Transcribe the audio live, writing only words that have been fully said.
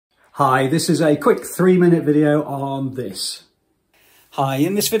Hi, this is a quick 3-minute video on this. Hi,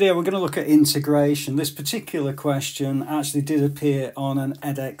 in this video we're going to look at integration. This particular question actually did appear on an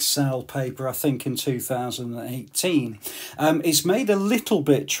edXcel paper, I think in 2018. It's made a little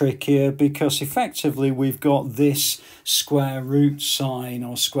bit trickier because effectively we've got this square root sign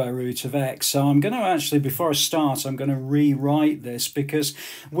or square root of x. So I'm going to actually, before I start, I'm going to rewrite this because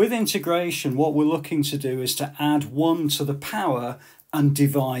with integration what we're looking to do is to add 1 to the power and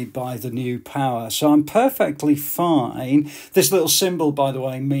divide by the new power. So I'm perfectly fine. This little symbol, by the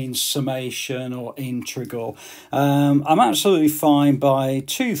way, means summation or integral. I'm absolutely fine by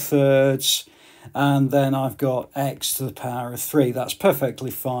 2/3, and then I've got x to the power of 3. That's perfectly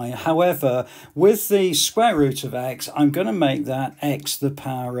fine. However, with the square root of x, I'm going to make that x to the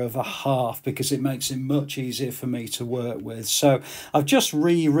power of 1/2 because it makes it much easier for me to work with. So I've just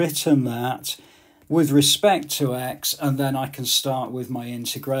rewritten that with respect to x, and then I can start with my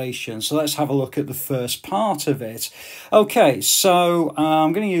integration. So let's have a look at the first part of it. Okay, so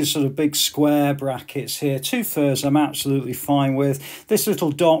I'm going to use sort of big square brackets here. 2/3 I'm absolutely fine with. This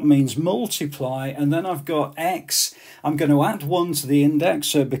little dot means multiply, and then I've got x. I'm going to add 1 to the index,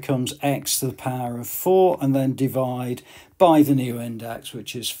 so it becomes x to the power of 4, and then divide by the new index,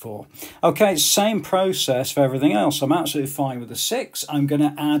 which is 4. Okay, same process for everything else. I'm absolutely fine with the 6. I'm going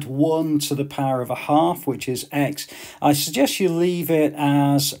to add 1 to the power of 1/2, which is x. I suggest you leave it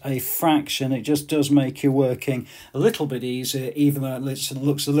as a fraction. It just does make your working a little bit easier, even though it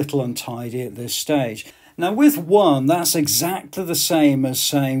looks a little untidy at this stage. Now with 1, that's exactly the same as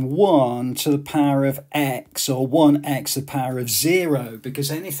saying 1 to the power of x, or 1x to the power of 0, because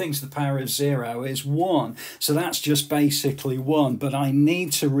anything to the power of 0 is 1. So that's just basically 1, but I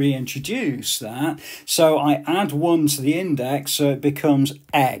need to reintroduce that. So I add 1 to the index, so it becomes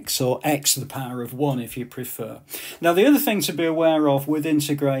x, or x to the power of 1 if you prefer. Now the other thing to be aware of with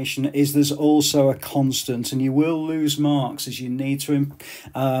integration is there's also a constant, and you will lose marks as you need to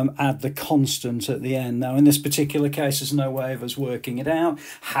add the constant at the end. Now, in this particular case, there's no way of us working it out.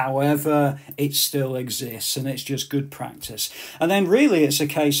 However, it still exists, and it's just good practice. And then really it's a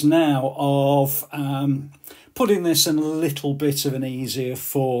case now of putting this in a little bit of an easier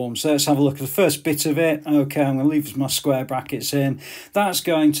form. So let's have a look at the first bit of it. Okay, I'm going to leave my square brackets in. That's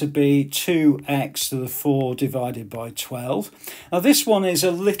going to be 2x to the 4 divided by 12. Now this one is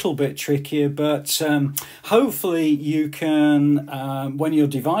a little bit trickier, but hopefully you can, when you're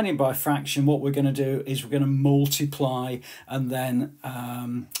dividing by a fraction, what we're going to do is we're going to multiply and then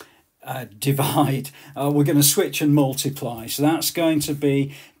divide. We're going to switch and multiply. So that's going to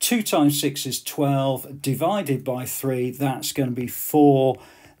be 2 times 6 is 12 divided by 3. That's going to be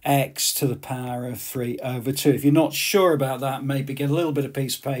 4x to the power of 3 over 2. If you're not sure about that, maybe get a little bit of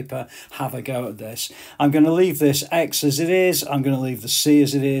piece of paper, have a go at this. I'm going to leave this x as it is. I'm going to leave the c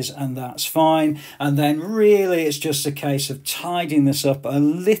as it is, and that's fine. And then really it's just a case of tidying this up a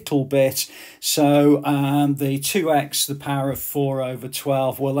little bit. So the 2x to the power of 4 over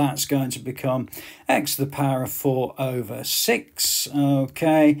 12, well, that's going to become x to the power of 4 over 6.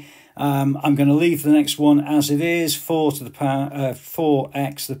 Okay. I'm going to leave the next one as it is, 4x to the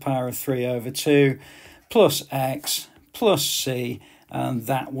power of 3 over 2 plus x plus c, and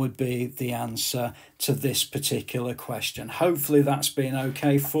that would be the answer to this particular question. Hopefully that's been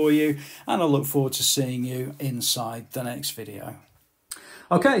okay for you, and I look forward to seeing you inside the next video.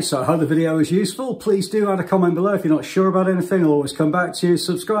 Okay, so I hope the video was useful. Please do add a comment below if you're not sure about anything. I'll always come back to you.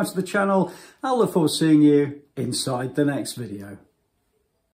 Subscribe to the channel. I'll look forward to seeing you inside the next video.